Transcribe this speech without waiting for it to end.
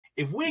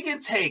if we can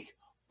take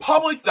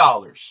public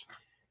dollars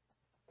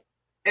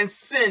and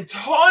send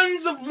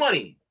tons of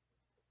money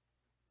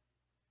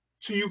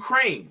to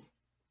Ukraine,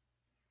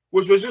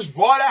 which was just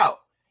brought out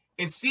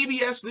in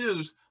CBS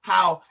News,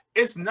 how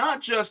it's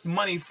not just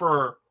money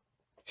for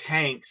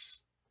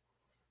tanks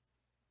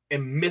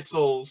and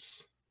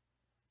missiles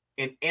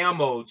and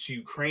ammo to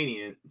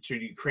the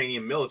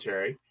Ukrainian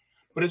military,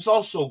 but it's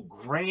also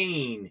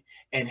grain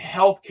and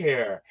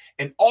healthcare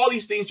and all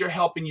these things they're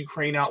helping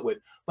Ukraine out with.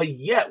 But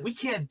yet we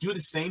can't do the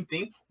same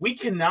thing. We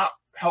cannot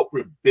help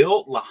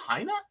rebuild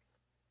Lahaina.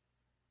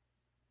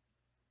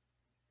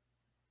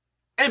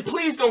 And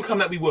please don't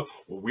come at me with,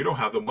 well, we don't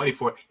have the money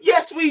for it.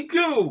 Yes, we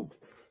do.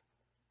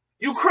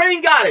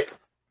 Ukraine got it.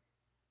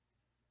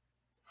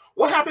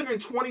 What happened in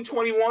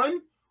 2021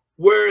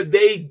 where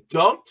they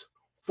dumped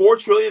 $4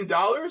 trillion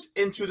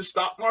into the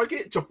stock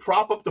market to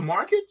prop up the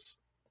markets?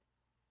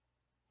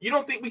 You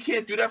don't think we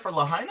can't do that for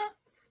Lahaina?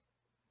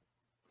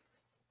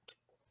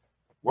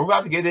 We're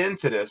about to get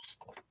into this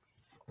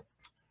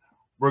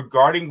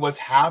regarding what's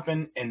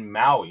happened in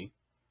Maui.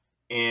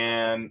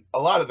 And a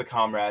lot of the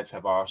comrades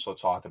have also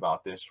talked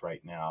about this right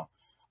now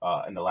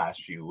in the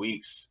last few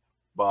weeks.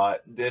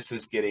 But this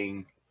is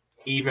getting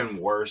even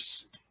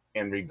worse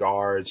in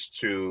regards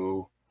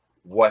to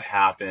what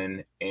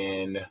happened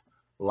in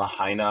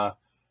Lahaina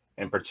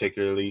and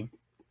particularly.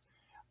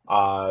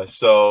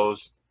 So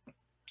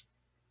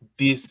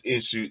these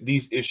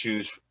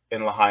issues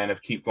in Lahaina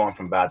keep going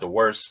from bad to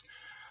worse.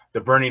 The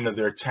burning of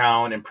their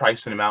town and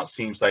pricing them out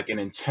seems like an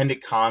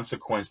intended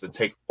consequence to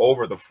take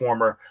over the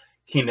former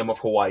Kingdom of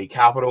Hawaii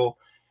capital,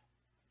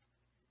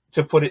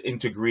 to put it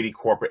into greedy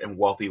corporate and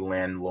wealthy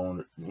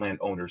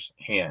landowners'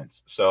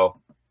 hands.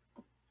 So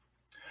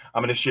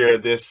I'm going to share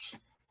this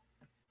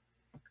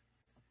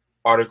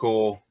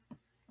article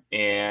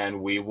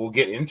and we will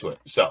get into it.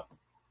 So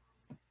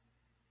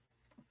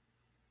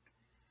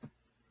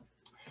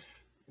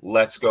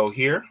let's go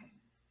here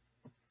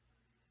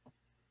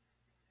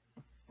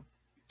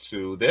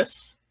to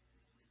this.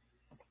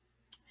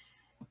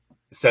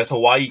 It says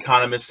Hawaii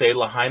economists say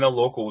Lahaina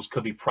locals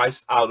could be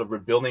priced out of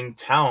rebuilding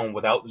town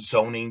without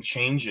zoning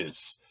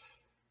changes.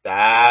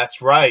 That's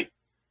right.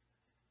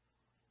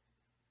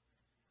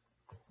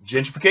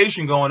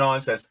 Gentrification going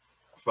on.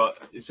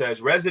 It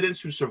says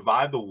residents who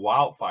survived the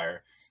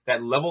wildfire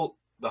that leveled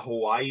the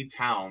Hawaii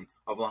town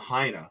of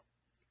Lahaina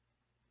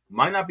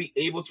might not be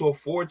able to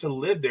afford to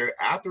live there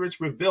after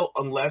it's rebuilt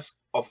unless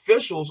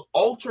officials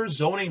alter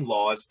zoning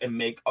laws and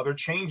make other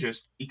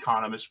changes,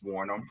 economists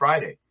warned on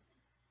Friday.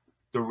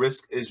 The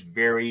risk is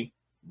very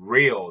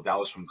real. That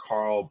was from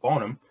Carl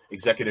Bonham,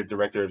 executive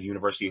director of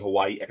University of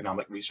Hawaii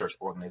Economic Research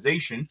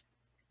Organization.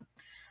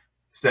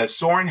 Says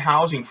soaring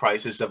housing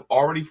prices have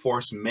already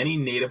forced many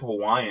native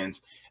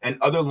Hawaiians and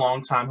other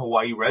longtime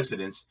Hawaii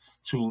residents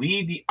to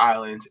leave the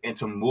islands and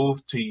to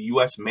move to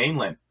U.S.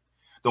 mainland.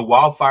 The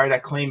wildfire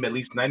that claimed at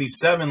least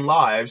 97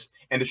 lives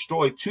and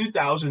destroyed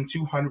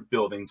 2,200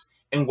 buildings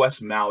in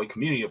West Maui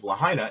community of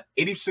Lahaina,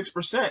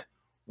 86%,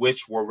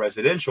 which were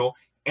residential,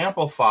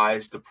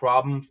 amplifies the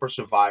problem for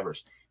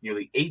survivors.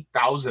 Nearly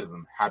 8,000 of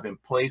them have been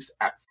placed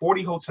at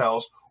 40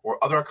 hotels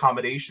or other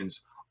accommodations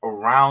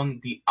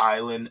around the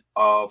island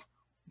of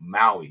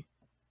Maui.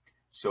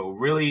 So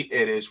really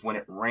it is when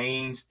it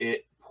rains,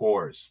 it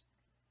pours.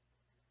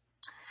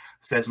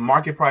 It says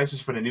market prices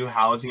for the new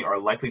housing are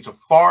likely to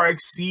far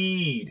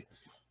exceed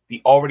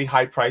the already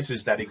high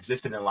prices that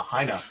existed in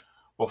Lahaina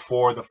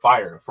before the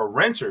fire. For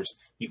renters,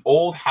 the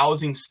old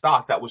housing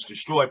stock that was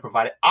destroyed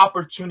provided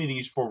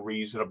opportunities for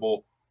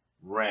reasonable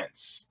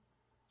rents.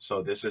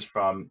 So this is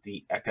from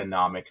the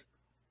economic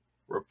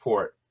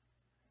report.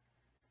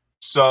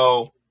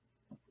 So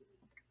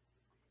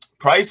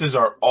prices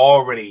are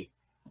already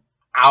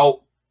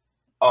out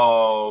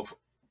of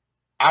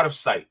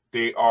sight.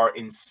 They are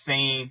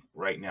insane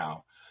right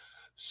now.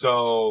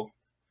 So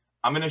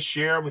I'm going to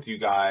share with you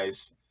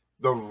guys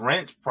the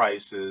rent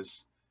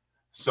prices.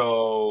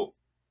 So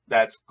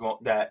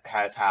that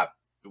has happened.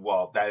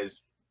 Well, that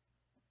is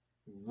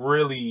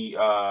really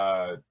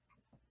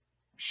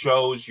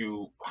shows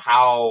you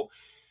how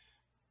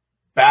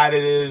bad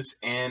it is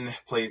in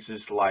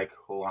places like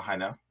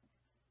Lahaina.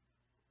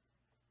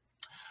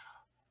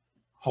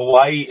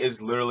 Hawaii is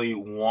literally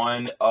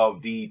one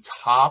of the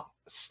top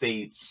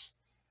states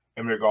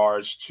in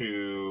regards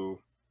to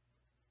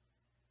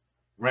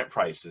rent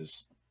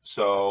prices.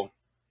 So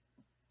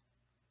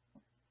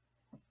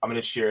I'm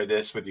going to share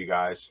this with you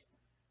guys.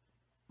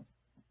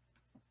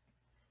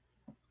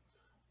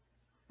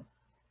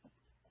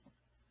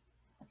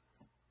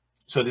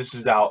 So this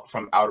is out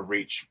from Out of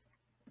Reach.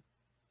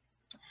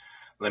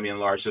 Let me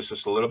enlarge this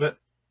just a little bit.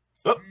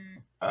 Oh,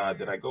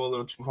 did I go a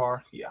little too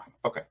far? Yeah.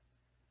 Okay.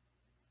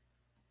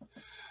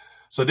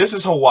 So this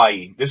is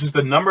Hawaii. This is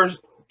the number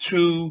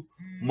 2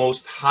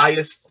 most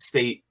highest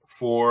state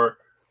for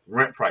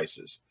rent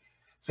prices.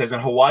 It says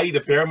in Hawaii, the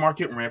fair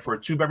market rent for a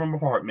 2-bedroom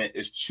apartment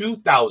is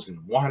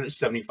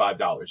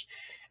 $2,175.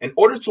 In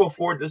order to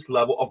afford this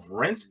level of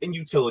rents and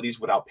utilities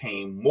without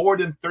paying more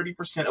than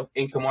 30% of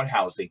income on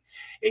housing,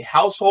 a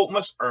household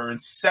must earn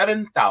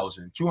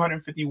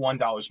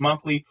 $7,251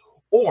 monthly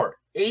or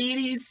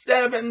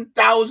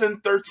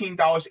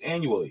 $87,013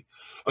 annually.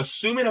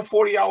 Assuming a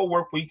 40-hour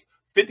work week,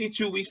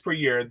 52 weeks per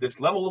year, this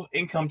level of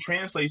income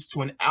translates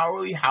to an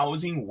hourly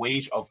housing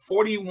wage of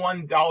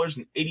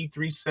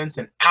 $41.83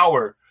 an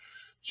hour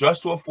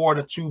just to afford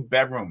a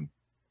 2-bedroom.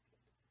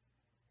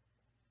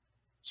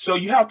 So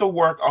you have to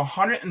work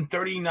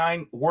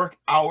 139 work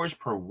hours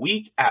per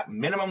week at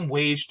minimum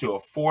wage to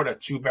afford a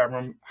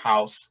 2-bedroom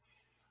house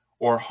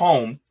or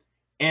home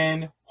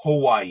in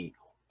Hawaii,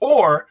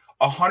 or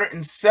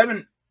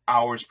 107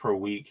 hours per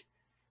week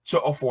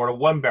to afford a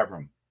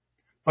 1-bedroom.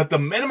 But the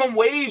minimum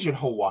wage in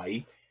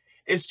Hawaii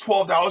is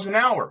 $12 an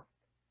hour.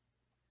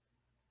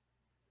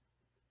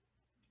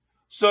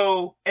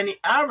 So, and the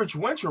average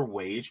winter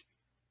wage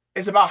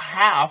is about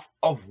half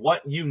of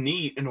what you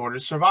need in order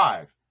to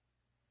survive.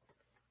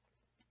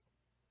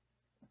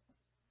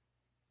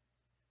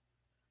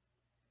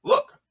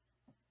 Look,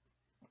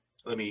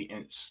 let me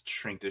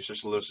shrink this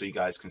just a little so you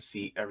guys can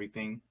see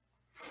everything.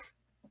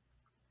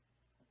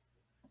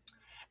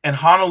 And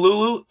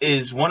Honolulu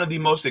is one of the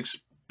most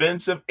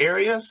expensive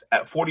areas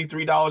at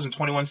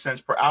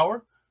 $43.21 per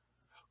hour.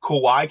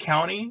 Kauai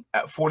County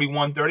at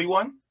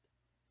 $41.31.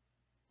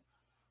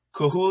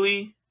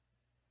 Kahului,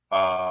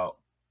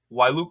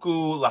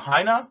 Wailuku,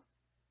 Lahaina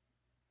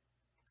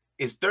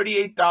is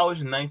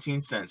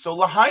 $38.19. So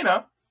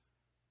Lahaina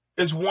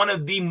is one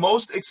of the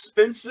most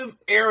expensive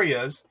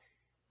areas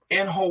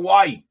in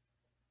Hawaii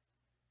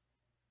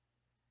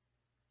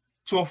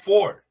to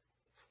afford.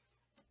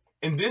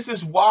 And this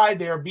is why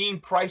they are being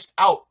priced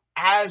out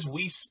as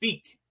we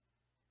speak.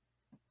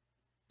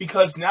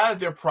 Because now that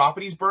their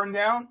properties burned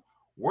down,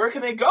 where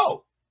can they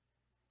go?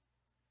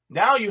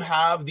 Now you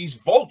have these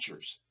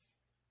vultures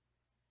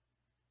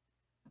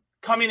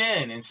coming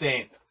in and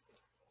saying,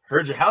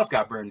 heard your house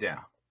got burned down.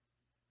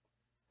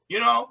 You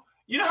know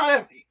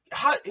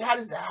how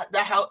does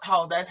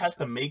that has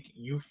to make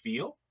you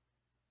feel?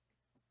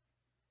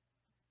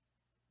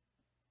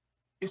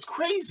 It's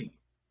crazy.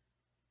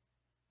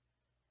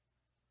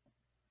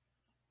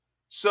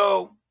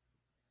 So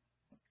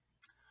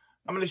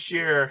I'm going to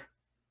share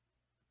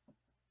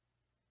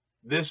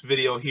this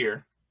video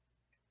here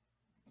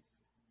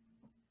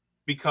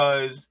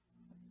because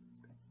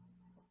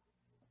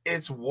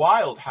it's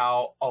wild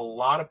how a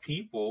lot of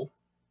people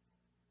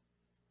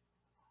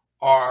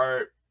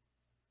are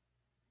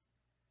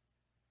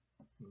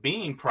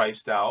being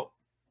priced out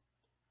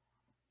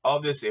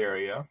of this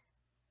area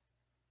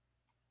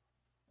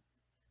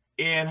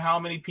and how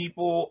many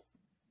people.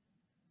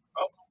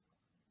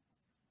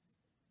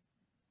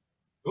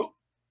 Oh,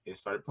 it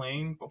started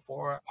playing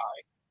before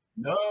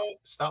no,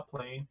 stop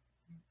playing.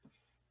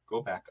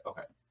 Go back.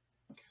 Okay.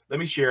 Let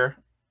me share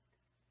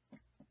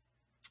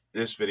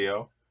this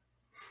video.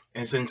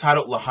 And it's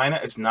entitled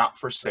Lahaina is Not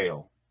for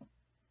Sale.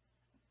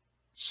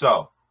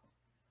 So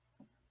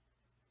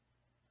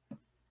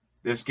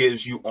this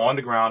gives you on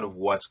the ground of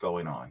what's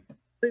going on.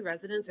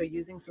 Residents are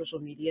using social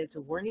media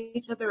to warn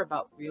each other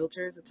about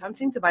realtors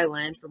attempting to buy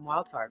land from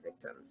wildfire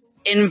victims.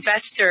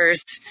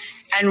 Investors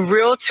and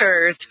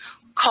realtors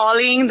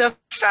calling the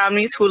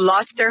families who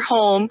lost their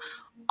home,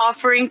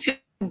 offering to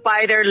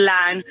buy their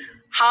land.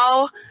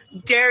 How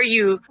dare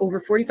you?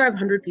 Over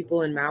 4,500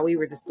 people in Maui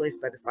were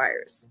displaced by the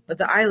fires. But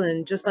the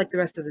island, just like the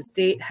rest of the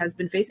state, has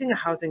been facing a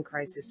housing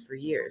crisis for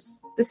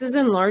years. This is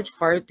in large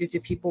part due to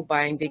people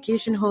buying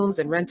vacation homes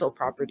and rental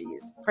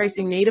properties,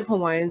 pricing Native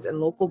Hawaiians and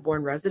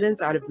local-born residents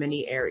out of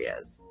many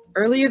areas.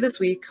 Earlier this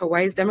week,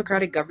 Hawaii's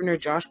Democratic Governor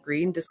Josh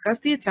Green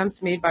discussed the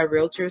attempts made by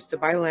realtors to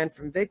buy land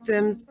from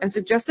victims and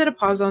suggested a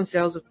pause on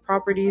sales of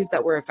properties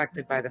that were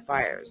affected by the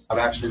fires. I've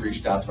actually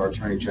reached out to our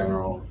Attorney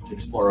General to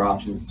explore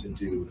options to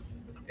do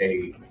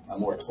a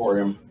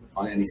moratorium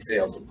on any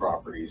sales of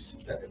properties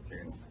that have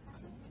been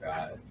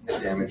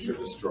damaged or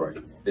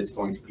destroyed. It's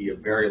going to be a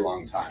very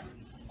long time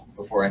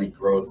before any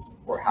growth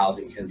or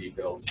housing can be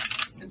built,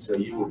 and so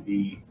you will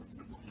be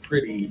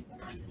pretty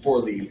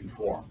poorly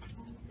informed.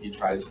 You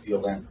try to steal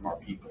land from our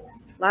people.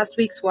 Last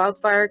week's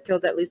wildfire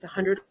killed at least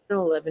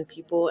 111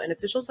 people, and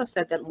officials have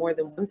said that more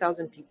than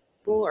 1,000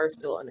 people are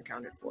still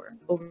unaccounted for.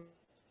 Over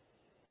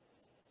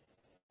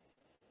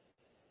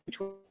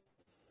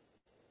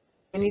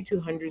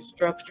 2,200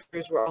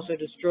 structures were also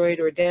destroyed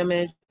or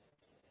damaged,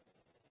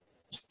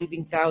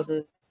 leaving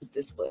thousands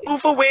displaced.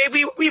 Move away.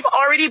 We've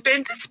already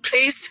been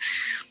displaced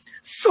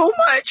so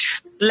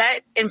much.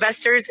 Let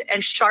investors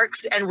and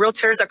sharks and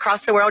realtors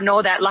across the world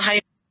know that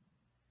Lahaina.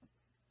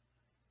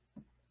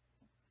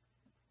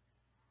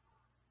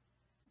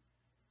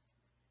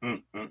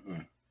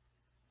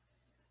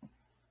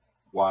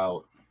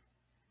 Wild.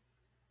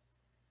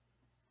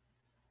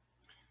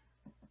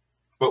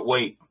 But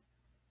wait,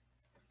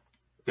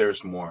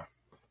 there's more.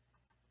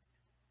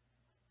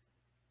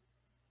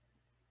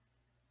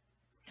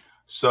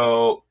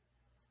 So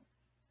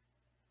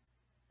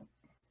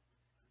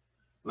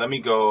let me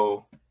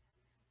go.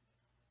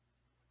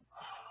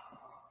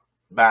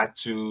 back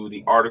to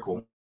the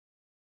article.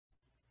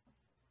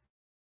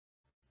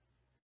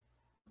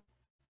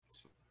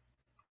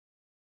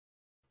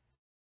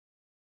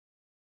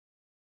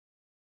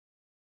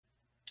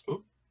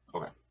 Ooh,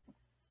 okay.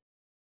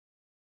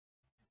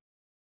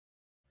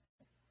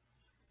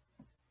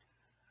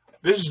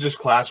 This is just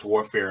class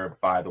warfare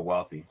by the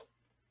wealthy.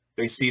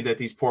 They see that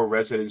these poor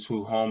residents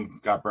whose home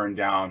got burned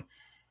down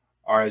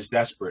are as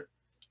desperate.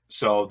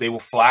 So they will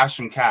flash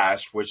some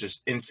cash, which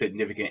is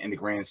insignificant in the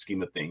grand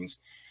scheme of things,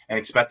 and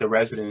expect the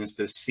residents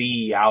to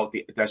see out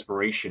the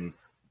desperation,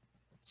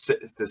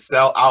 to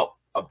sell out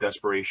of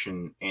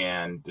desperation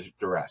and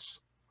duress.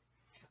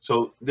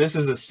 So this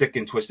is a sick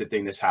and twisted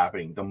thing that's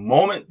happening. The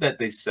moment that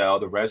they sell,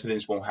 the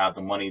residents won't have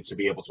the money to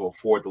be able to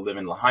afford to live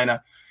in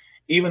Lahaina,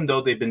 even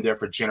though they've been there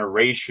for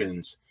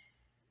generations.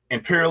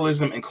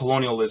 Imperialism and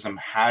colonialism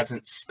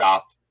hasn't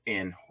stopped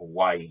in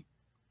Hawaii.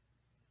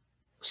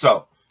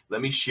 So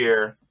let me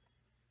share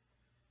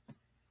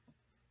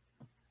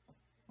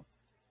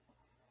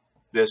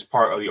this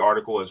part of the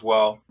article as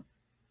well.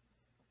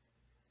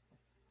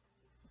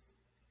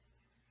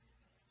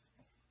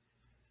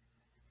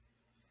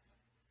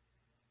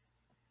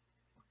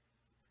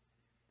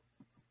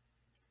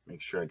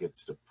 Make sure I get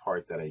to the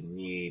part that I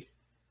need.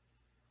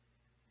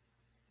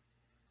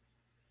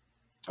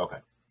 Okay.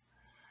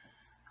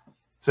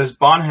 It says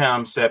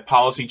Bonham said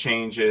policy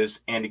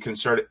changes and a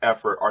concerted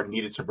effort are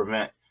needed to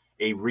prevent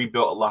a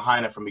rebuilt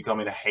Lahaina from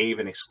becoming a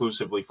haven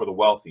exclusively for the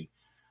wealthy.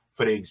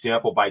 For the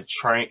example, by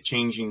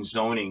changing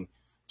zoning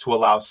to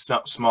allow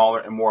smaller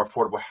and more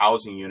affordable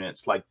housing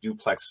units like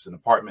duplexes and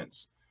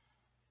apartments.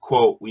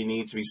 Quote, we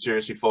need to be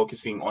seriously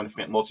focusing on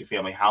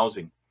multifamily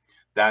housing.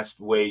 That's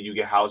the way you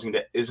get housing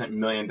that isn't $1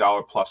 million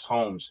plus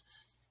homes.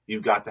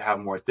 You've got to have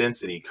more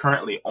density.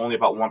 Currently, only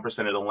about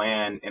 1% of the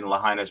land in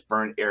Lahaina's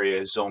burned area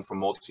is zoned for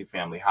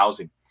multifamily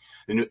housing.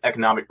 The new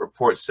economic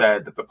report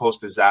said that the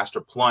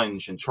post-disaster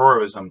plunge in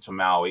tourism to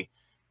Maui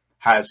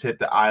has hit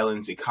the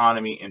island's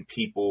economy and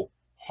people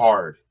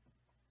hard.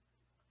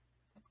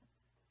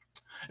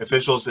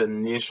 Officials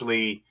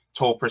initially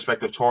told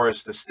prospective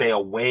tourists to stay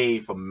away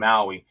from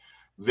Maui.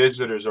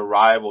 Visitors'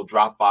 arrival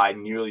dropped by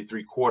nearly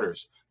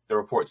 3/4, the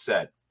report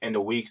said. In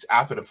the weeks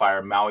after the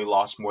fire, Maui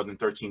lost more than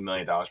 $13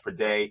 million per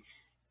day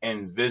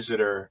in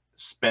visitor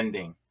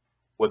spending.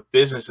 With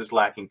businesses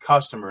lacking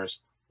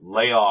customers,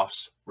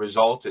 layoffs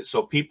resulted.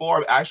 So people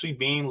are actually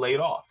being laid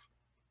off.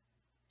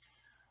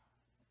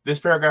 This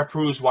paragraph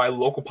proves why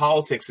local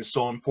politics is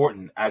so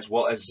important, as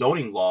well as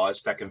zoning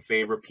laws that can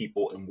favor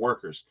people and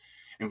workers,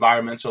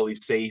 environmentally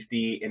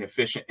safety and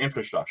efficient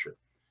infrastructure.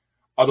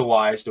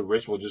 Otherwise, the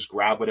rich will just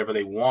grab whatever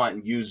they want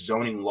and use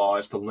zoning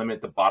laws to limit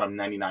the bottom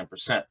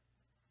 99%.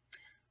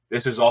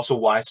 This is also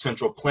why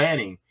central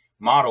planning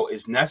model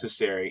is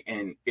necessary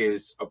and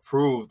is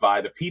approved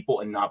by the people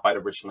and not by the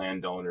rich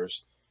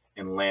landowners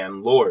and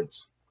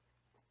landlords.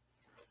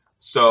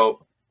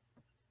 So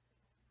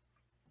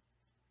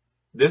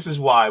this is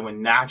why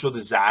when natural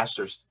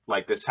disasters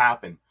like this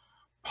happen,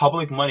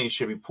 public money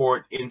should be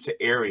poured into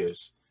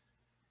areas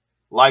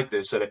like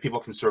this so that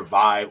people can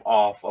survive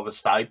off of a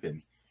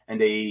stipend,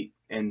 and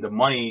the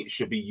money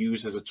should be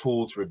used as a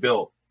tool to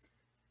rebuild.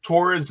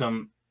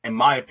 Tourism, in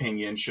my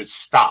opinion, should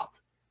stop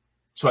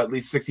so at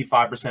least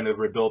 65% of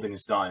rebuilding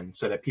is done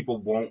so that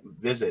people won't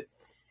visit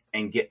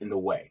and get in the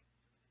way.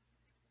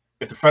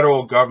 If the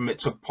federal government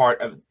took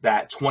part of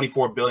that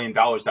 $24 billion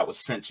that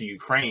was sent to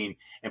Ukraine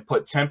and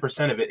put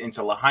 10% of it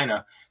into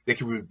Lahaina, they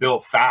could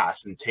rebuild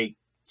fast and take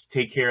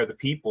care of the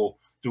people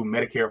through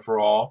Medicare for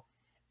all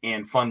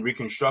and fund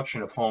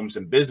reconstruction of homes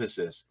and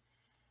businesses.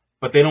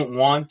 But they don't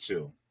want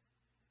to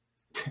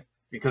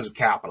because of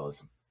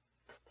capitalism.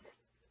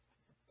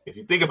 If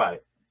you think about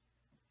it,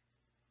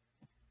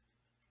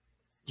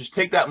 just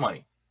take that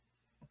money,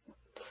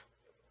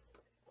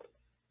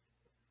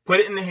 put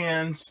it in the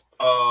hands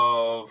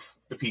of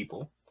the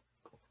people,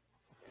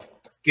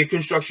 get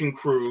construction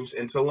crews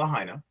into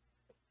Lahaina,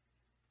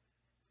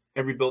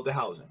 and rebuild the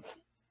housing.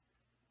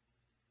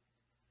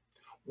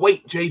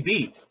 Wait,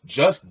 JB,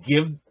 just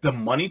give the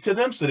money to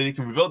them so that they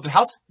can rebuild the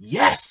house?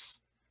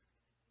 Yes.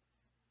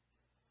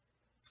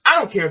 I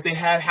don't care if they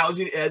had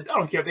housing. I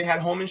don't care if they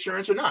had home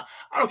insurance or not.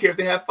 I don't care if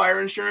they have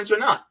fire insurance or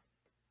not.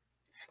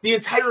 The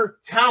entire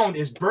town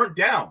is burnt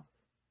down.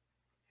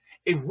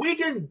 If we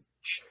can,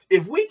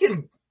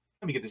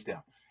 let me get this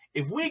down.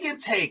 If we can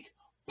take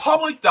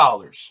public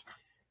dollars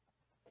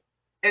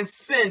and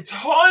send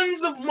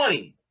tons of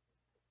money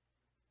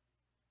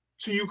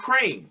to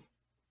Ukraine,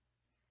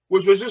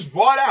 which was just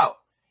brought out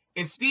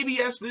in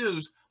CBS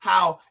News,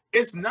 how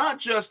it's not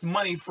just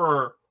money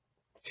for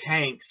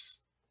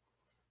tanks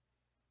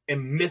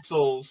and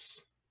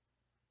missiles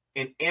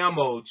and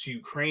ammo to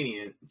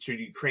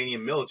the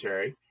Ukrainian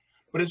military,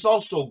 but it's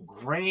also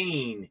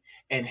grain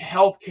and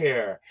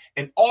healthcare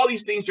and all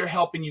these things they're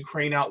helping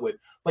Ukraine out with.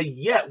 But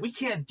yet we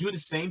can't do the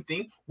same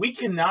thing. We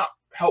cannot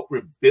help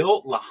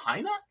rebuild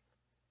Lahaina.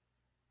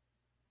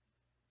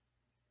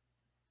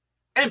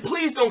 And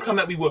please don't come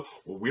at me with,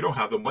 well, we don't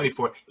have the money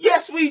for it.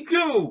 Yes, we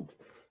do.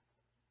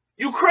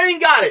 Ukraine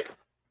got it.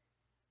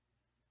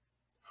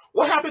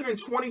 What happened in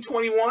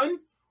 2021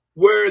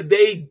 where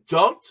they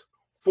dumped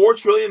 $4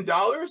 trillion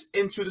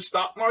into the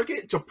stock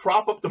market to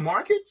prop up the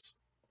markets?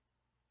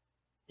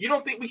 You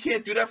don't think we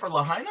can't do that for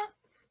Lahaina?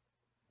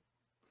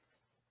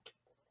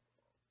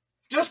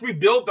 Just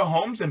rebuild the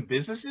homes and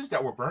businesses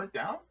that were burnt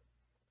down?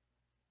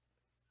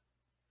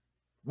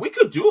 We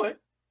could do it.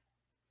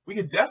 We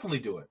could definitely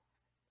do it.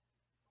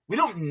 We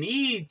don't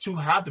need to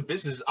have the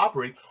businesses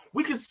operate.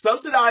 We could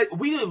subsidize,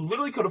 we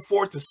literally could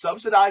afford to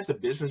subsidize the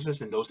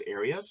businesses in those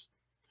areas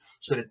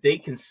so that they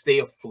can stay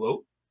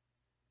afloat.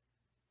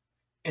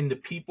 And the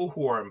people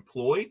who are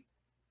employed,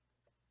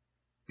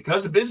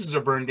 because the businesses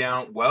are burned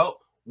down, well,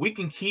 we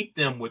can keep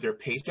them with their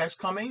paychecks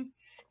coming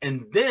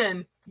and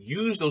then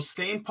use those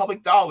same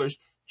public dollars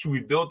to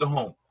rebuild the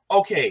home.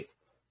 Okay,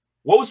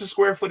 what was the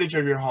square footage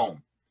of your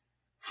home?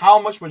 How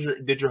much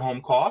did your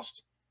home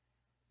cost?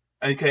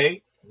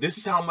 Okay, this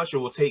is how much it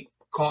will take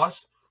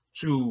cost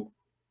to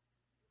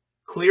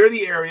clear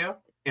the area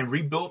and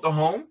rebuild the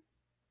home.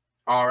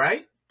 All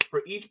right,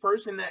 for each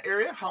person in that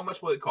area, how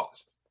much will it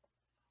cost?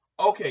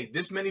 Okay,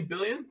 this many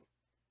billion.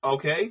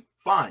 Okay,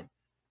 fine.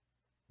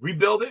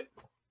 Rebuild it.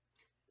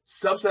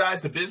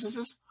 Subsidize the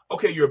businesses.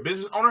 Okay, you're a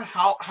business owner.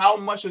 How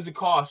much does it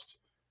cost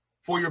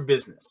for your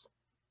business?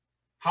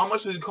 How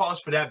much does it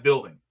cost for that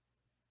building?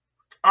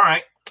 All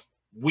right,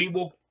 we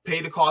will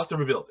pay the cost to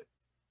rebuild it.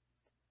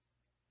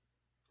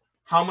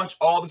 How much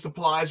all the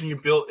supplies in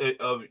your build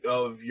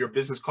of your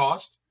business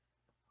cost?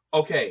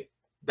 Okay,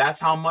 that's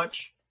how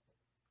much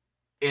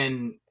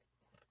in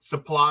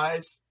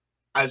supplies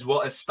as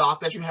well as stock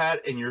that you had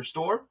in your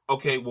store.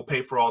 Okay, we'll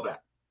pay for all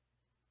that.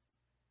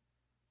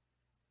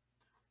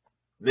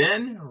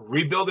 Then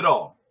rebuild it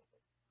all.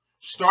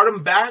 Start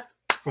them back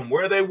from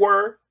where they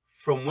were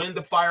from when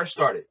the fire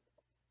started.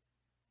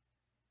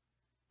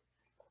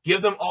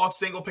 Give them all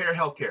single-payer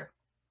health care.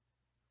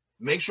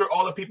 Make sure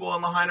all the people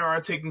in Lahaina are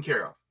taken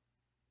care of,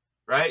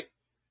 right?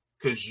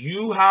 Because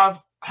you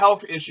have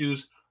health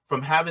issues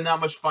from having that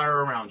much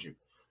fire around you.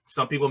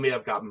 Some people may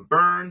have gotten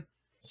burned.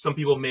 Some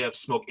people may have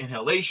smoke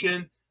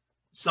inhalation.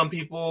 Some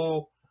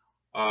people,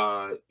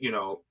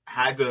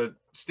 had to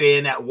stay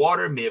in that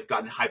water, may have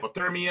gotten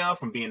hypothermia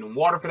from being in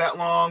water for that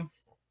long.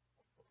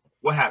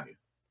 What have you?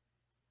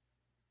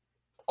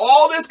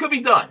 All this could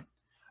be done.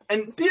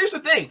 And here's the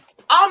thing.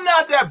 I'm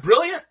not that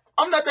brilliant.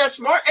 I'm not that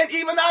smart. And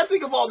even I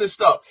think of all this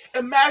stuff.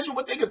 Imagine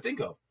what they could think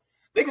of.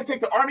 They could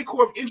take the Army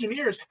Corps of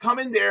Engineers, come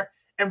in there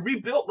and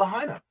rebuild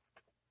Lahaina.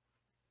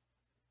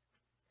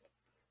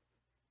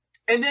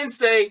 And then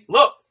say,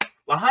 look,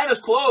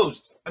 Lahaina's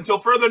closed until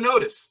further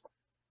notice.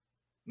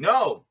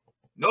 No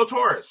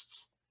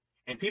tourists.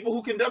 And people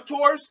who conduct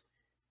tours,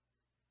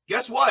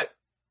 guess what?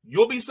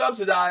 You'll be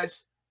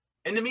subsidized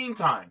in the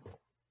meantime.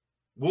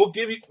 We'll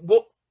give you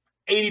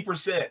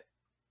 80%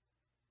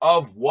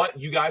 of what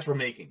you guys were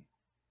making,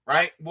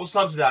 right? We'll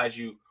subsidize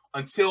you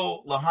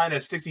until Lahaina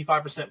is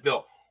 65%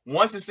 built.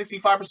 Once it's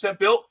 65%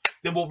 built,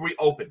 then we'll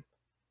reopen.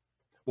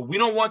 But we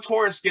don't want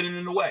tourists getting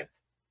in the way.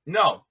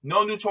 No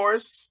new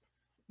tourists.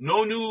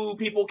 No new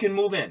people can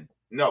move in.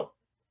 No.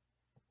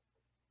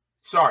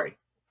 Sorry.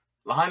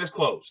 Lahaina's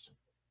closed.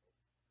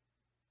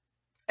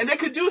 And they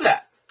could do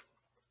that.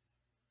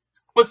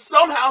 But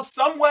somehow,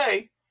 some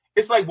way,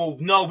 it's like, well,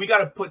 no, we got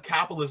to put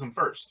capitalism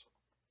first.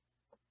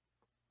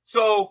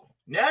 So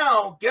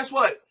now, guess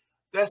what?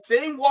 That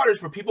same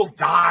waters where people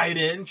died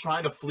in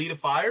trying to flee the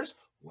fires,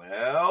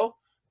 well,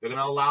 they're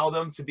going to allow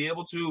them to be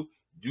able to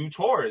do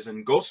tours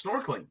and go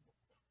snorkeling.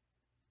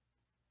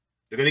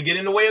 They're going to get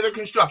in the way of their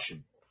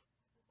construction.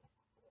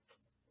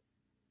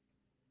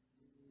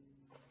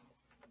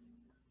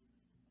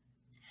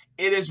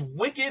 It is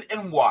wicked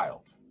and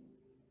wild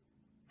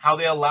how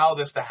they allow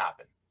this to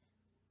happen.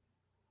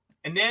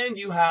 And then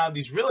you have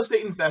these real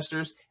estate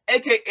investors,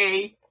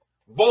 aka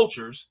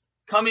vultures,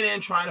 coming in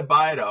trying to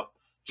buy it up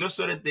just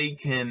so that they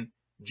can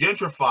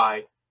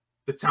gentrify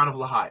the town of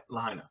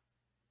Lahaina.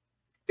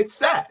 It's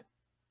sad.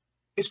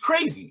 It's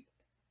crazy.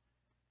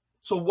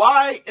 So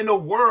why in the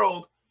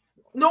world?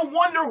 No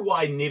wonder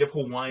why Native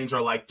Hawaiians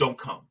are like, don't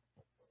come.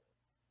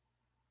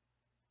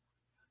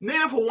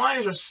 Native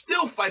Hawaiians are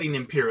still fighting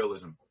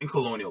imperialism and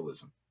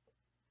colonialism.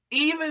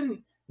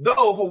 Even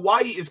though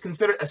Hawaii is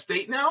considered a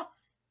state now,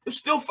 they're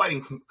still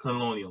fighting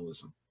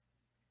colonialism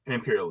and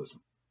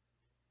imperialism.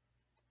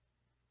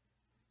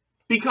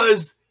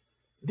 Because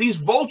these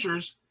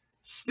vultures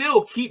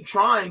still keep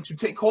trying to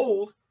take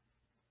hold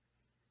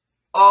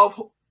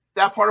of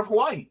that part of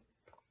Hawaii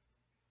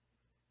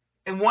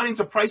and wanting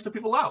to price the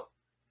people out.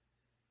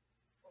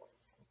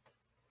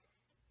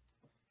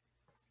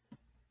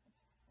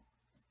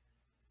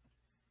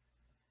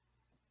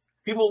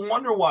 People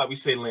wonder why we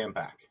say land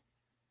back.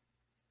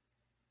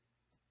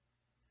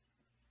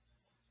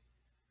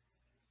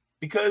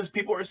 Because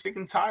people are sick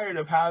and tired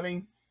of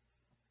having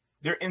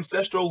their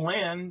ancestral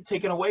land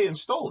taken away and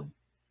stolen.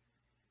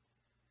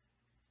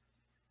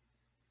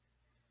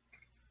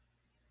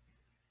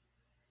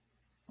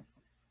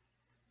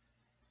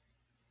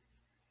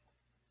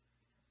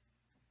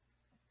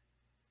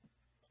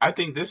 I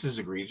think this is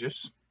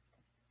egregious.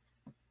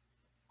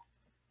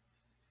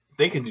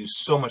 They can do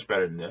so much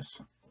better than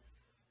this.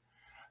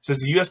 Says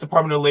the U.S.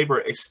 Department of Labor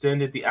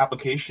extended the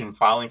application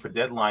filing for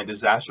deadline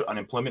disaster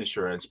unemployment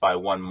insurance by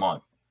 1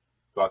 month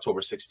to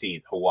October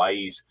 16th.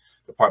 Hawaii's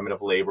Department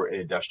of Labor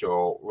and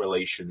Industrial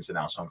Relations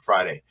announced on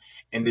Friday.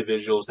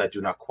 Individuals that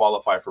do not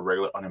qualify for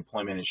regular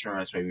unemployment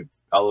insurance may be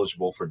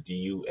eligible for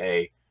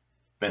DUA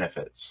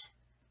benefits.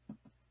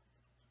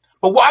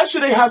 But why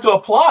should they have to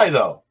apply,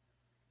 though?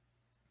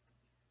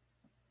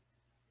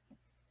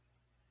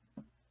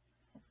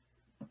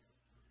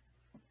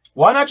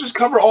 Why not just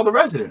cover all the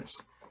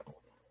residents?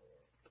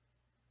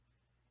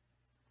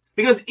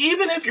 Because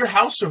even if your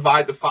house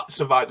survived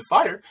the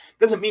fire,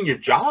 doesn't mean your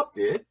job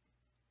did.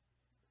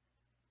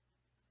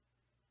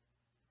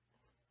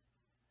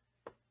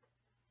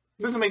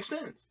 Doesn't make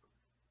sense.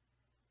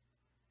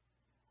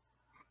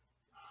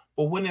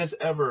 But when has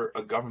ever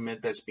a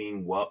government that's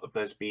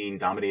being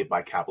dominated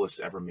by capitalists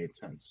ever made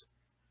sense?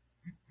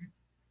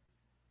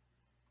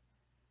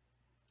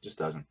 Just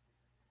doesn't.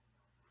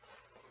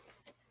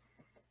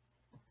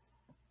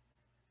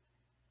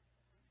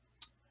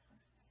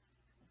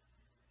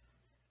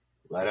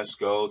 Let us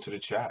go to the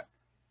chat.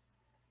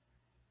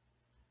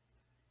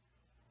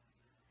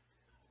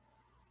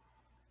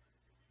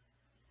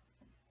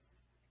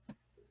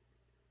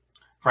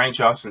 Frank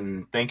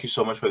Johnson, thank you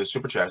so much for the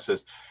super chat.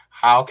 Says,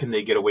 how can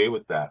they get away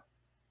with that?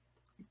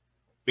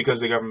 Because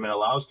the government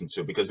allows them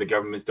to, because the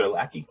government's their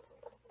lackey.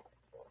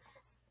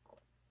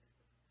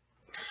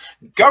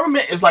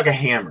 Government is like a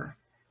hammer.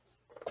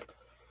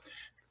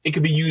 It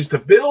could be used to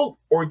build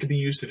or it could be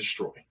used to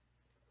destroy.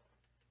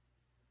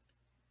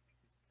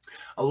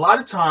 A lot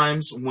of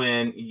times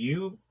when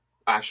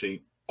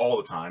all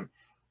the time,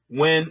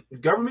 when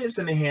government is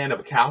in the hand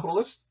of a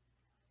capitalist,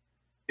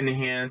 in the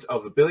hands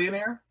of a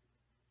billionaire,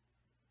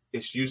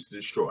 it's used to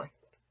destroy.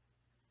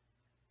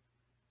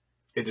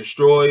 It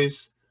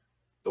destroys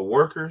the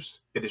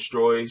workers. It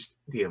destroys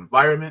the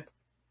environment.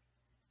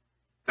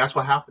 That's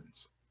what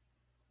happens.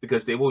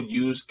 Because they will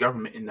use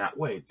government in that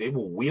way. They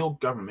will wield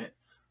government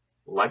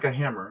like a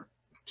hammer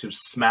to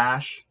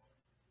smash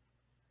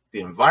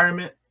the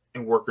environment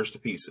and workers to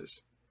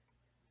pieces.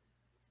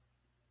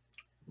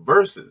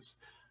 Versus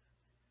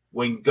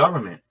when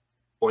government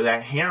or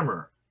that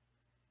hammer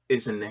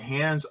is in the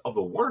hands of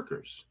the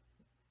workers,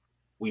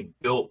 we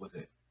built with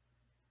it.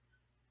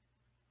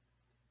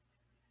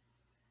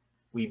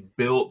 We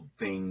build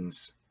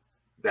things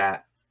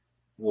that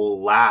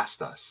will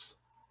last us.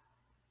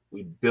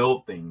 We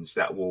build things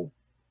that will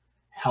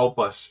help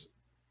us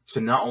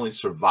to not only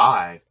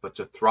survive, but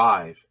to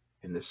thrive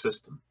in the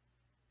system.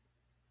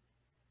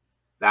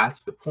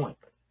 That's the point.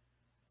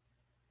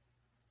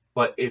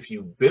 But if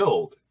you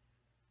build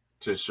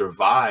to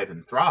survive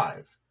and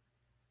thrive,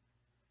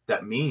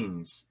 that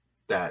means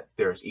that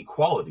there's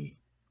equality,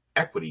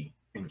 equity,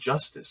 and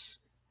justice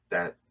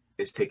that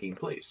is taking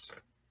place.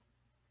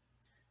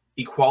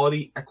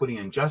 Equality, equity,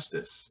 and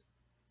justice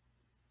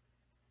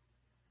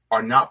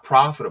are not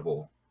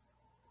profitable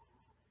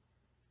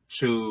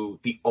to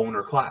the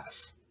owner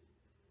class,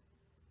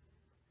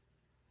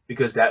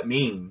 because that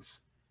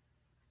means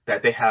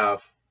that they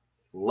have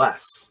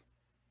less,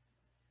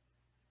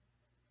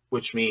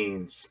 which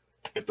means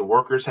if the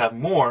workers have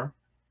more,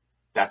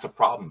 that's a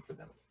problem for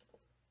them.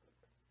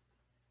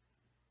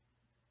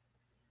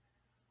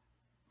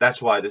 That's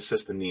why the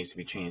system needs to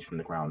be changed from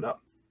the ground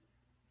up.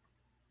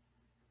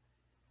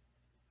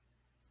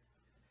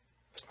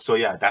 So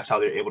yeah, that's how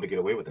they're able to get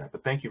away with that.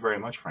 But thank you very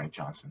much, Frank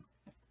Johnson.